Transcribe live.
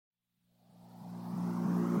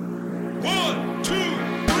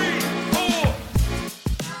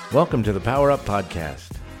Welcome to the Power Up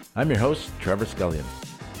Podcast. I'm your host, Trevor Scullion.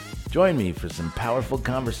 Join me for some powerful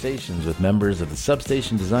conversations with members of the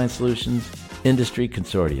Substation Design Solutions Industry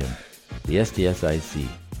Consortium, the SDSIC.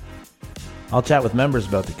 I'll chat with members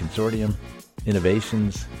about the consortium,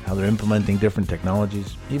 innovations, how they're implementing different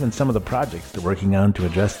technologies, even some of the projects they're working on to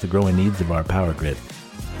address the growing needs of our power grid.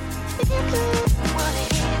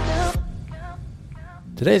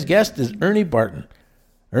 Today's guest is Ernie Barton.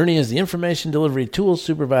 Ernie is the Information Delivery Tools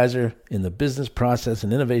Supervisor in the Business Process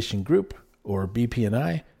and Innovation Group, or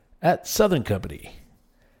BP&I, at Southern Company.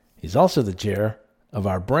 He's also the chair of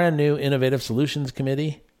our brand new Innovative Solutions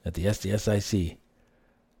Committee at the SDSIC.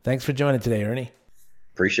 Thanks for joining today, Ernie.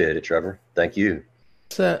 Appreciate it, Trevor. Thank you.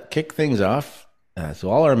 Let's kick things off so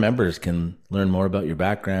all our members can learn more about your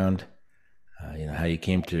background, how you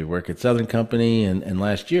came to work at Southern Company, and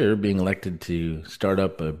last year being elected to start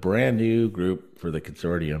up a brand new group for the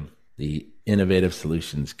consortium, the Innovative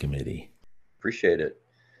Solutions Committee. Appreciate it.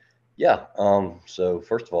 Yeah. So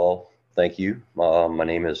first of all, thank you. My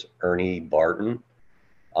name is Ernie Barton.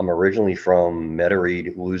 I'm originally from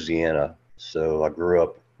Metairie, Louisiana. So I grew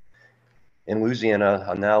up in Louisiana.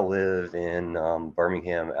 I now live in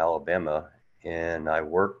Birmingham, Alabama, and I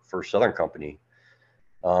work for Southern Company.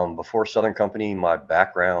 Before Southern Company, my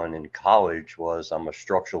background in college was I'm a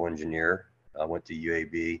structural engineer. I went to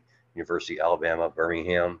UAB, University of Alabama,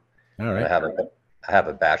 Birmingham. All right. I have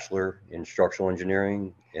a bachelor in structural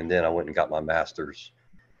engineering, and then I went and got my master's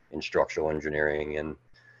in structural engineering. And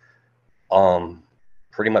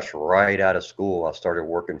pretty much right out of school, I started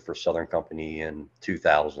working for Southern Company in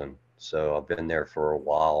 2000. So I've been there for a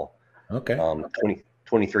while. Okay.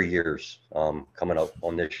 23 years coming up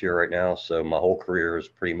on this year right now. So my whole career has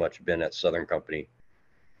pretty much been at Southern Company.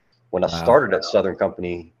 When I started at Southern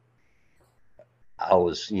Company, I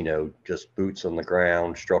was, just boots on the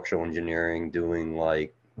ground, structural engineering, doing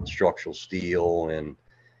like structural steel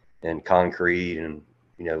and concrete and,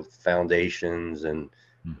 foundations and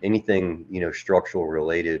anything, structural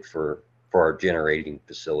related for our generating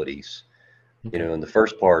facilities. Okay. In the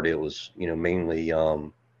first part, it was, mainly,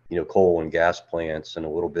 coal and gas plants and a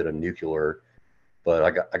little bit of nuclear, but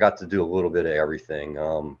I got to do a little bit of everything.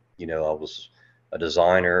 I was a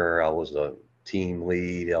designer, I was a team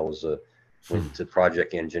lead, went to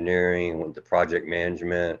project engineering, went to project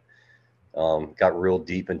management, got real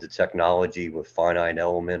deep into technology with finite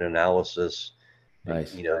element analysis,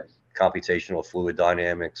 Nice. Computational fluid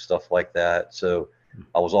dynamics, stuff like that. So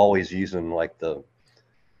I was always using like the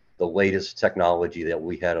latest technology that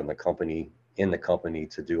we had in the company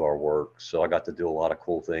to do our work. So I got to do a lot of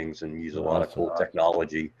cool things and use a lot of cool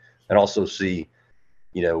technology, and also see,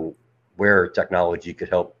 where technology could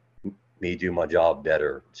help me do my job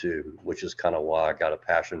better too, which is kind of why I got a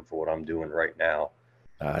passion for what I'm doing right now.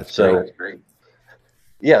 That's great.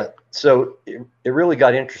 Yeah, so it really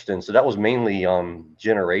got interesting. So that was mainly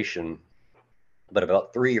generation, but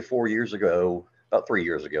about 3 years ago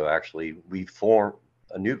actually, we formed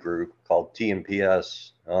a new group called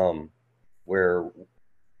TMPS, where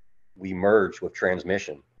we merged with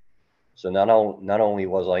transmission. So not only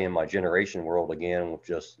was I in my generation world again with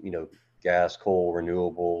just, gas, coal,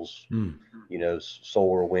 renewables,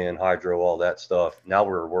 solar, wind, hydro, all that stuff. Now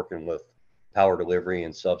we're working with power delivery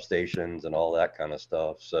and substations and all that kind of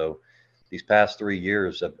stuff. So these past 3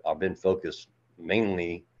 years, I've been focused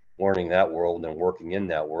mainly learning that world and working in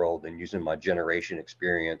that world and using my generation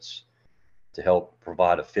experience to help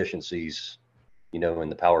provide efficiencies, in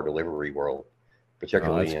the power delivery world,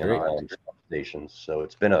 particularly in substations. So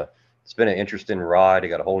it's been an interesting ride. I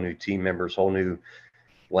got a whole new team members, whole new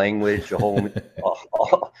language,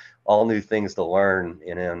 all new things to learn,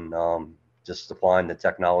 and then just applying the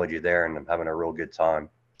technology there, and I'm having a real good time.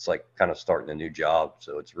 It's like kind of starting a new job,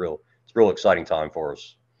 so it's real exciting time for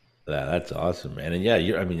us. Yeah, that's awesome, man. And yeah,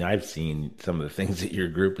 I've seen some of the things that your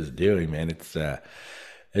group is doing, man.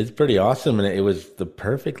 It's pretty awesome, and it was the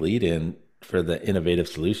perfect lead-in for the Innovative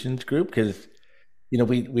Solutions group because,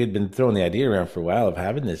 we had been throwing the idea around for a while of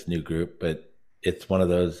having this new group, but it's one of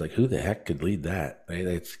those like, who the heck could lead that? Right?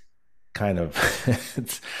 It's kind of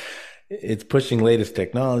it's pushing latest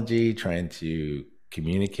technology, trying to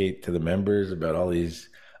communicate to the members about all these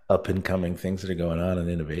up and coming things that are going on in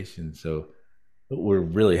innovation. So we're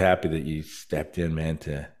really happy that you stepped in, man,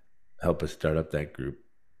 to help us start up that group.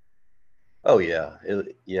 Oh yeah.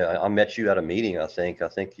 I met you at a meeting. I think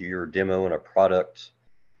you were demoing a product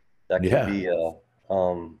that could be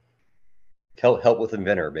help with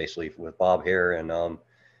inventor, basically, with Bob Hare and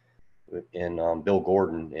Bill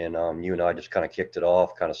Gordon, and you and I just kind of kicked it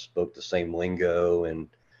off, kind of spoke the same lingo, and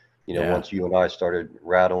once you and I started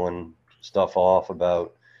rattling stuff off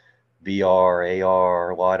about VR,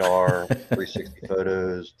 AR, LiDAR, 360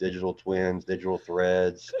 photos, digital twins, digital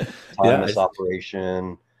threads, Yeah, autonomous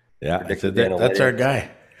operation, I said predictive that's our analytics,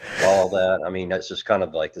 guy. all that. I mean, that's just kind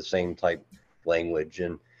of like the same type language.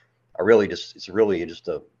 And I really just, it's really just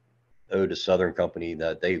a ode to Southern Company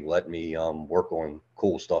that they let me work on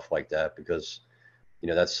cool stuff like that, because,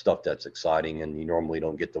 that's stuff that's exciting and you normally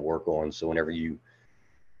don't get to work on. So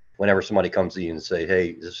whenever somebody comes to you and say,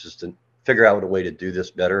 hey, this is to figure out a way to do this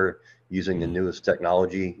better using the newest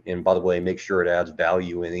technology. And by the way, make sure it adds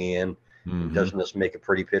value in the end and Mm-hmm. doesn't just make a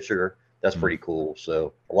pretty picture. That's pretty cool.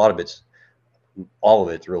 So all of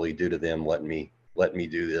it's really due to them letting me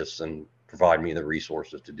do this and provide me the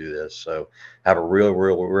resources to do this. So I have a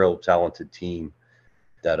real talented team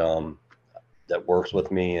that that works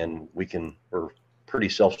with me, and we're pretty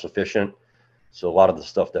self-sufficient. So a lot of the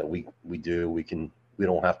stuff that we do, we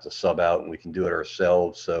don't have to sub out, and we can do it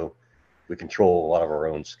ourselves. So we control a lot of our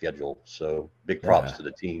own schedule. So big props Yeah. to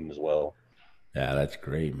the team as well. Yeah, that's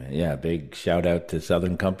great, man. Yeah, big shout out to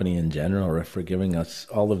Southern Company in general for giving us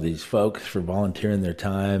all of these folks for volunteering their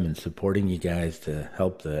time and supporting you guys to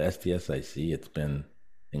help the SDSIC. It's been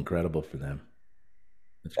incredible for them.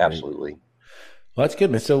 That's great. Absolutely. Well, that's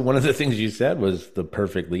good, man. So one of the things you said was the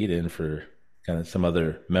perfect lead in for kind of some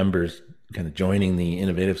other members kind of joining the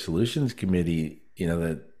Innovative Solutions Committee.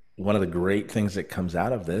 That one of the great things that comes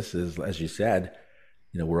out of this is, as you said,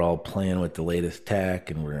 we're all playing with the latest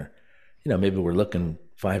tech and maybe we're looking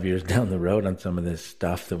 5 years down the road on some of this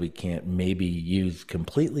stuff that we can't maybe use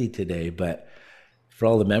completely today. But for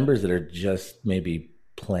all the members that are just maybe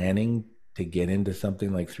planning to get into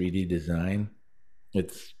something like 3D design,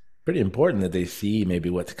 it's pretty important that they see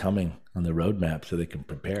maybe what's coming on the roadmap so they can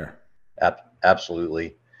prepare.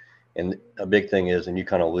 Absolutely. And a big thing is, and you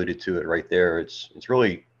kind of alluded to it right there, it's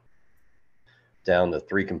really down to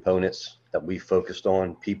three components that we focused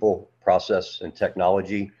on: people, process, and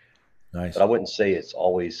technology. But Nice. I wouldn't say it's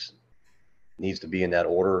always needs to be in that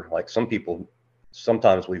order. Like some people,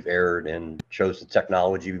 sometimes we've erred and chose the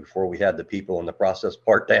technology before we had the people and the process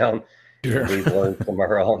part down, and Sure. we've learned from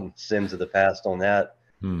our own sins of the past on that.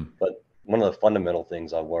 Hmm. But one of the fundamental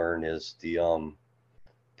things I've learned is the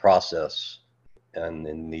process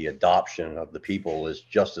and the adoption of the people is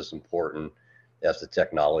just as important as the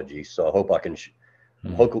technology. So I hope I can.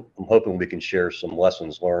 Hmm. I'm hoping we can share some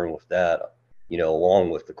lessons learned with that, along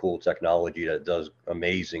with the cool technology that does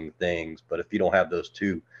amazing things. But if you don't have those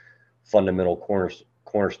two fundamental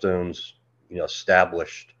cornerstones,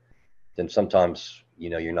 established, then sometimes,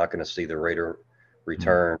 you're not going to see the rate of Hmm.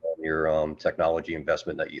 return on your technology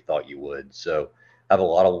investment that you thought you would. So I have a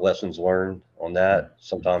lot of lessons learned on that.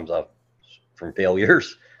 Sometimes I've from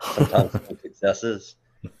failures, sometimes from successes,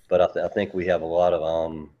 but I think we have a lot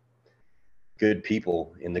of good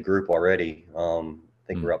people in the group already. I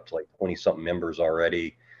think Hmm. we're up to like 20 something members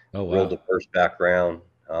already, Oh, real wow. diverse background.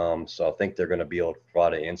 So I think they're going to be able to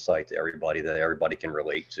provide an insight to everybody that everybody can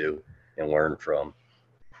relate to and learn from.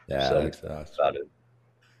 Yeah, So I'm that's excited awesome. about it.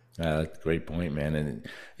 That's a great point, man. And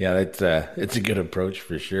yeah, it's a good approach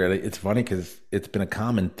for sure. And it's funny because it's been a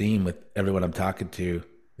common theme with everyone I'm talking to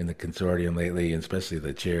in the consortium lately, and especially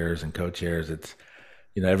the chairs and co-chairs. It's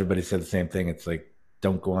everybody said the same thing. It's like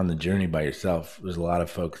don't go on the journey by yourself. There's a lot of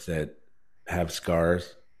folks that have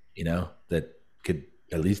scars, that could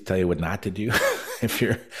at least tell you what not to do if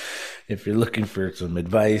you're looking for some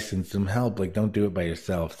advice and some help. Like don't do it by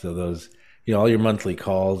yourself. So those all your monthly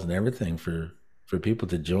calls and everything for people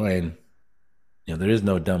to join, there is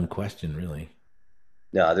no dumb question, really.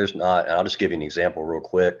 No, there's not. And I'll just give you an example real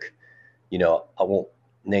quick. I won't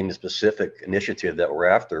name the specific initiative that we're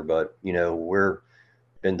after, but, we're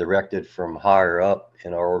been directed from higher up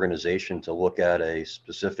in our organization to look at a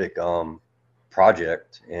specific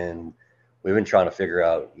project, and we've been trying to figure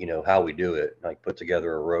out how we do it, like put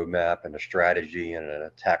together a roadmap and a strategy and an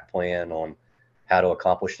attack plan on how to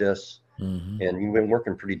accomplish this. Hmm. And we've been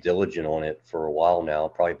working pretty diligent on it for a while now,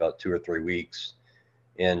 probably about 2 or 3 weeks.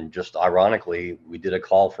 And just ironically, we did a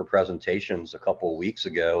call for presentations a couple of weeks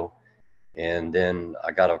ago, and then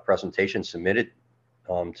I got a presentation submitted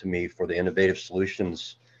to me for the Innovative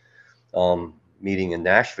Solutions meeting in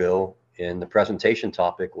Nashville, and the presentation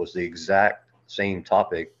topic was the exact same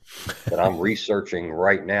topic that I'm researching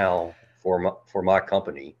right now for my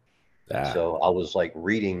company. Ah. So I was like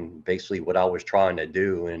reading basically what I was trying to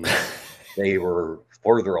do, and they were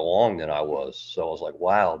further along than I was. So I was like,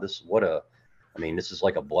 wow, I mean, this is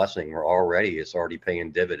like a blessing. It's already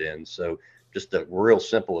paying dividends. So just a real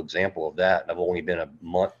simple example of that. And I've only been a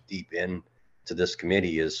month deep in to this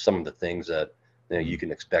committee is some of the things that you Mm.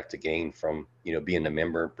 can expect to gain from, being a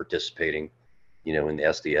member and participating, in the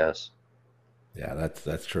SDS. Yeah,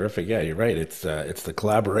 that's terrific. Yeah, you're right. It's the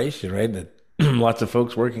collaboration, right? Lots of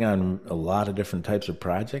folks working on a lot of different types of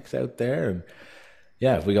projects out there, and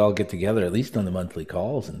yeah, if we all get together, at least on the monthly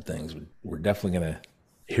calls and things, we're definitely going to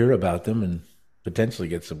hear about them and potentially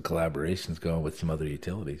get some collaborations going with some other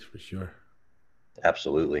utilities for sure.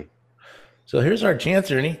 Absolutely. So here's our chance,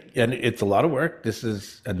 Ernie. And it's a lot of work. This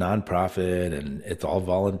is a nonprofit and it's all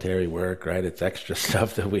voluntary work, right? It's extra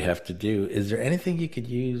stuff that we have to do. Is there anything you could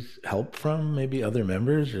use help from, maybe other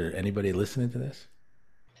members or anybody listening to this?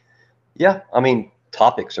 Yeah, I mean,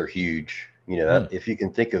 topics are huge. Hmm. If you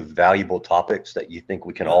can think of valuable topics that you think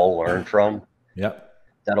we can all learn from, Yep.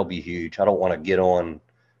 that'll be huge. I don't want to get on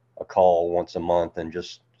a call once a month and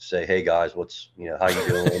just say, "Hey guys, how you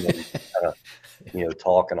doing?" and kind of,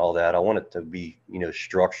 talk and all that. I want it to be,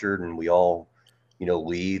 structured, and we all,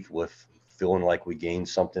 leave with feeling like we gained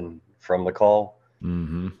something from the call.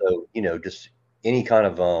 Mm-hmm. So, just any kind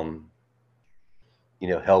of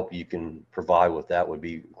help you can provide with that would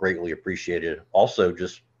be greatly appreciated. Also,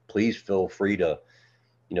 just please feel free to,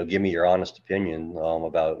 give me your honest opinion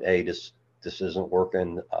about, hey, this isn't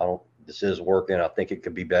working. This is working. I think it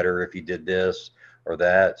could be better if you did this or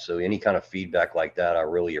that. So any kind of feedback like that, I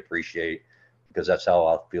really appreciate, because that's how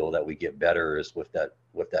I feel that we get better, is with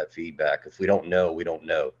that feedback. If we don't know, we don't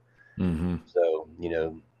know. Mm-hmm. So,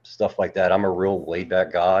 stuff like that. I'm a real laid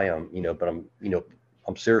back guy. But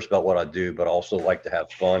I'm serious about what I do, but I also like to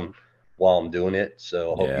have fun while I'm doing it.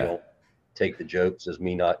 So I hope you Yeah. don't take the jokes as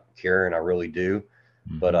me not caring. I really do,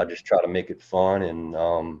 but Mm-hmm. I just try to make it fun.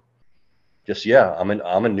 And just, yeah, I'm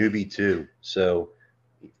a newbie too. So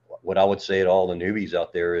what I would say to all the newbies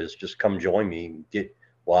out there is just come join me.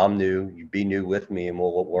 Well, I'm new, you be new with me, and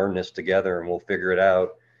we'll learn this together, and we'll figure it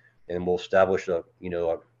out, and we'll establish a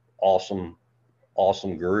awesome,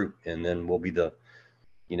 awesome group, and then we'll be the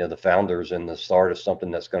founders and the start of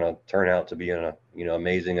something that's going to turn out to be an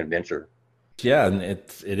amazing adventure. Yeah, and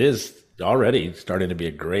it is already starting to be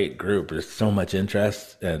a great group. There's so much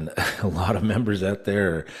interest and a lot of members out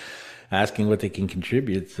there are asking what they can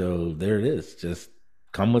contribute. So there it is. Just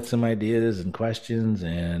come with some ideas and questions,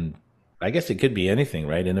 and I guess it could be anything,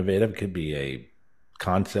 right? Innovative. It could be a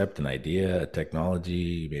concept, an idea, a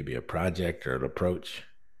technology, maybe a project or an approach.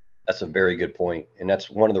 That's a very good point, and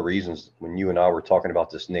that's one of the reasons when you and I were talking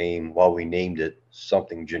about this name, while we named it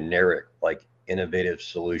something generic like Innovative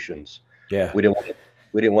Solutions, Yeah. we didn't want to,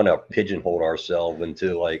 we didn't want to pigeonhole ourselves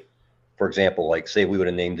into, like, for example, like say we would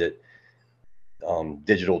have named it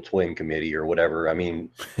Digital Twin Committee or whatever. I mean,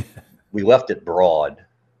 we left it broad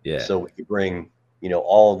Yeah. so we could bring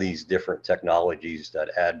all these different technologies that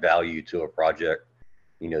add value to a project,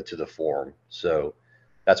 to the forum. So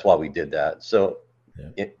that's why we did that. So Yeah.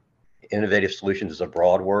 it, innovative solutions is a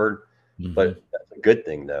broad word, Hmm. but that's a good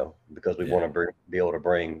thing though, because we Yeah. want to be able to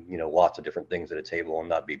bring lots of different things to the table and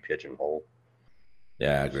not be pigeonholed.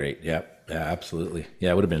 Yeah. Great. Yeah. Yeah. Absolutely.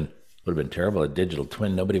 Yeah. It would have been terrible. A digital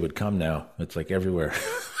twin. Nobody would come now. It's like everywhere.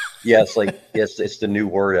 Yeah, it's like, it's the new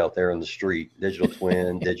word out there in the street: digital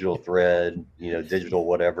twin, digital thread, digital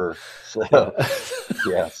whatever. So Yeah.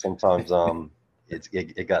 yeah, sometimes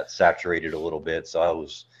it got saturated a little bit, so I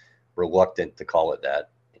was reluctant to call it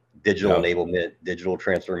that. Digital Yeah. enablement, digital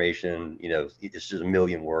transformation, it's just a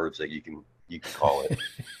million words that you can call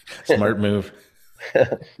Smart move.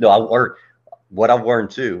 it. No, I learned what I've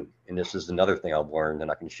learned too, and this is another thing I've learned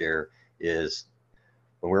and I can share, is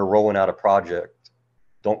when we're rolling out a project,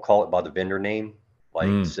 don't call it by the vendor name. Like,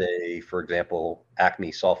 Mm. say, for example,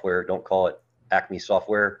 Acme Software. Don't call it Acme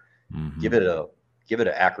Software. Hmm. Give it a give it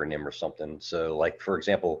an acronym or something. So, like, for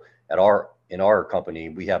example, in our company,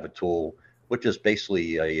 we have a tool which is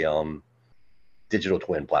basically a digital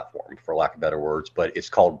twin platform, for lack of better words, but it's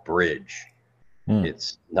called Bridge. Mm.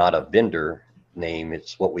 It's not a vendor name.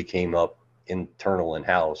 It's what we came up internal in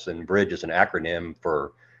house, and Bridge is an acronym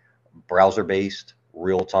for browser-based,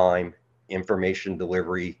 real-time information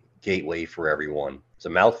delivery gateway for everyone. It's a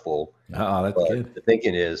mouthful, Oh, that's but good. the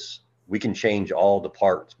thinking is we can change all the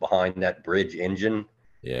parts behind that bridge engine, and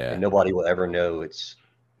Yeah. nobody will ever know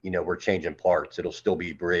we're changing parts. It'll still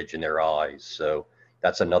be bridge in their eyes. So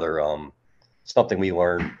that's another something we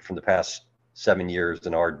learned from the past 7 years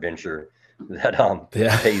in our adventure, that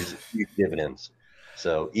Yeah. pays huge dividends.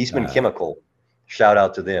 So Eastman Uh, Chemical, shout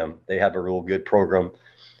out to them. They have a real good program.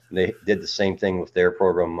 They did the same thing with their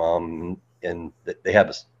program, and they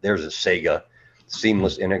have there's a Sega, mm.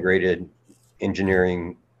 seamless integrated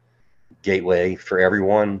engineering gateway for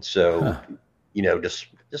everyone. So Huh.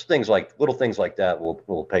 just things like little things like that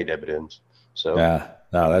will pay dividends. So Yeah.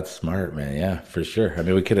 No, that's smart, man. Yeah, for sure. I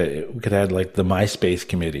mean, we could have had like the MySpace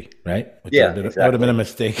committee, right? Which would have yeah, been that would have been a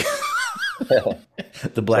exactly. mistake. The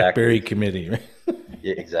Exactly. BlackBerry committee, right?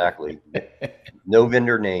 Yeah, exactly. No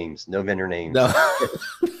vendor names. No vendor No, names.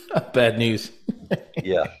 bad news.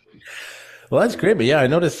 Yeah. Well, that's great. But yeah, I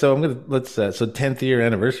noticed. So so 10th year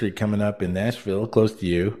anniversary coming up in Nashville, close to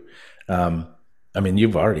you. Um, I mean,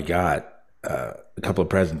 you've already got a couple of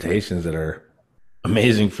presentations that are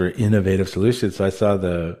amazing for innovative solutions. So I saw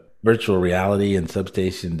the virtual reality and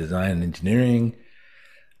substation design and engineering.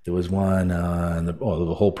 There was one on the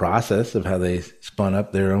whole process of how they spun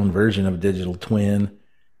up their own version of a digital twin.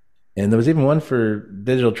 And there was even one for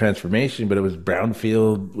digital transformation, but it was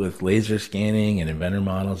brownfield with laser scanning and inventor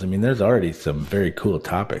models. I mean, there's already some very cool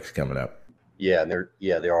topics coming up. Yeah, there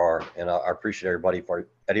are, and I appreciate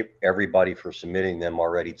everybody for submitting them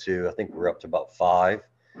already too. I think we're up to about 5.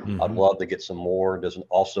 I'd Hmm. love to get some more. There's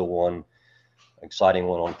also one exciting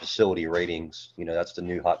one on facility ratings. That's the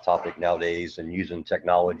new hot topic nowadays, and using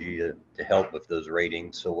technology to help with those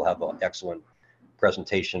ratings. So we'll have an excellent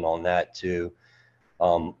presentation on that too.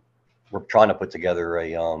 Um, we're trying to put together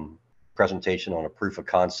a presentation on a proof of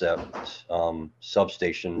concept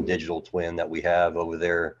substation digital twin that we have over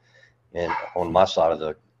there and on my side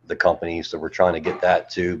of the company. So we're trying to get that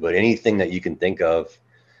too. But anything that you can think of,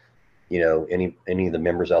 any of the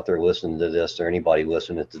members out there listening to this or anybody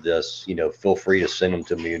listening to this, feel free to send them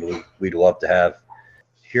to me, and we'd love to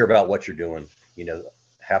hear about what you're doing.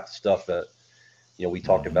 Half the stuff that we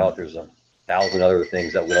talked about, there's 1,000 other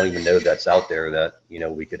things that we don't even know that's out there that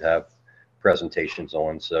we could have presentations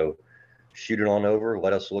on. So shoot it on over,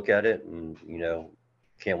 let us look at it, and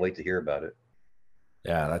can't wait to hear about it.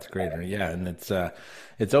 Yeah, that's great. Yeah, and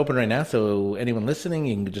it's open right now. So anyone listening,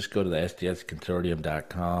 you can just go to the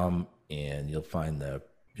SDSconsortium.com and you'll find the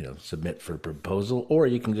submit for proposal, or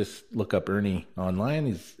you can just look up Ernie online.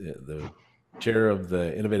 He's the chair of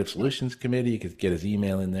the Innovative Solutions Committee. You could get his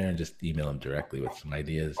email in there and just email him directly with some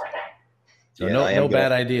ideas. So Yeah, I no am gonna.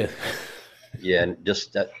 bad idea. Yeah, and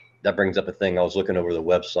just that brings up a thing. I was looking over the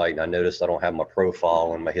website and I noticed I don't have my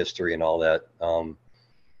profile and my history and all that.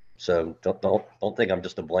 So don't think I'm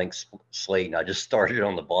just a blank slate. And I just started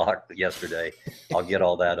on the block yesterday. I'll get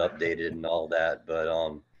all that updated and all that. But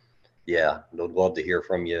yeah, I'd love to hear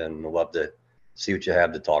from you and I'd love to see what you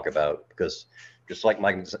have to talk about, because just like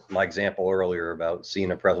my example earlier about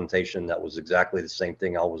seeing a presentation that was exactly the same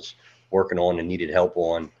thing I was working on and needed help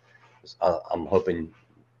on. I'm hoping,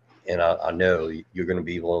 and I know you're going to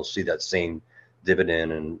be able to see that same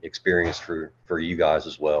dividend and experience for you guys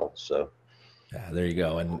as well. So Yeah, there you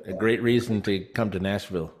go. And a great reason to come to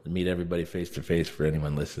Nashville to meet everybody face to face for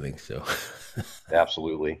anyone listening. So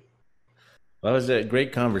absolutely. well, that was a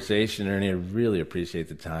great conversation, Ernie. I really appreciate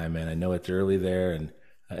the time, man. I know it's early there and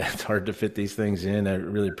it's hard to fit these things in. I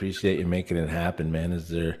really appreciate you making it happen, man. Is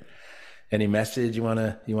there any message you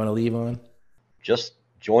wanna leave on? Just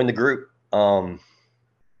join the group. I'm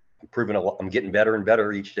getting better and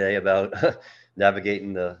better each day about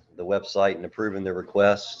navigating the website and approving the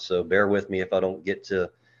requests. So bear with me if I don't get to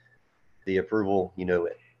the approval,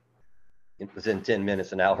 within 10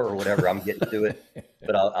 minutes, an hour or whatever. I'm getting to it,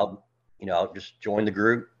 but I'll just join the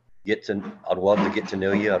group. I'd love to get to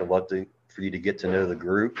know you. I'd love for you to get to know the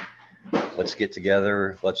group. Let's get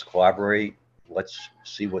together. Let's collaborate. Let's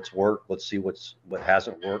see what's worked. Let's see what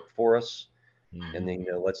hasn't worked for us. And then,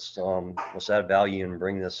 let's add value and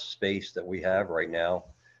bring this space that we have right now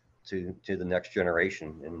to the next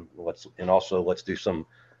generation. And also let's do some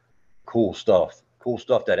cool stuff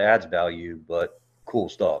that adds value, but cool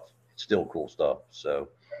stuff. It's still cool stuff. So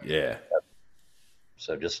Yeah.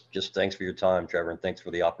 just thanks for your time, Trevor, and thanks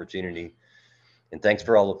for the opportunity. And thanks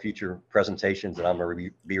for all the future presentations that I'm going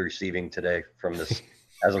to be receiving today from this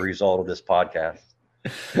as a result of this podcast.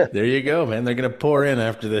 There you go, man. They're gonna pour in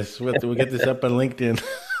after this. We'll get this up on LinkedIn.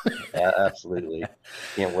 Absolutely.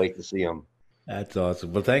 Can't wait to see them. That's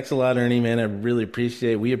awesome. Well, thanks a lot, Ernie, man. We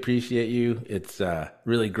appreciate you. It's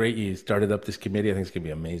really great you started up this committee. I think it's gonna be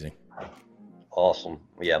amazing. Awesome.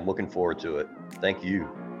 Yeah, I'm looking forward to it. Thank you.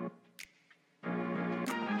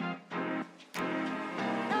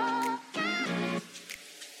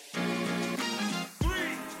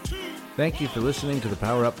 Thank you for listening to the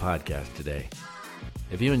Power Up Podcast today.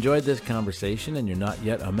 If you enjoyed this conversation and you're not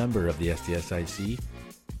yet a member of the SDSIC,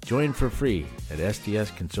 join for free at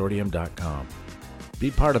SDSconsortium.com.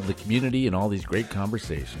 Be part of the community and all these great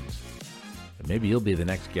conversations. And maybe you'll be the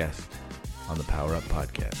next guest on the Power Up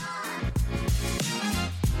Podcast.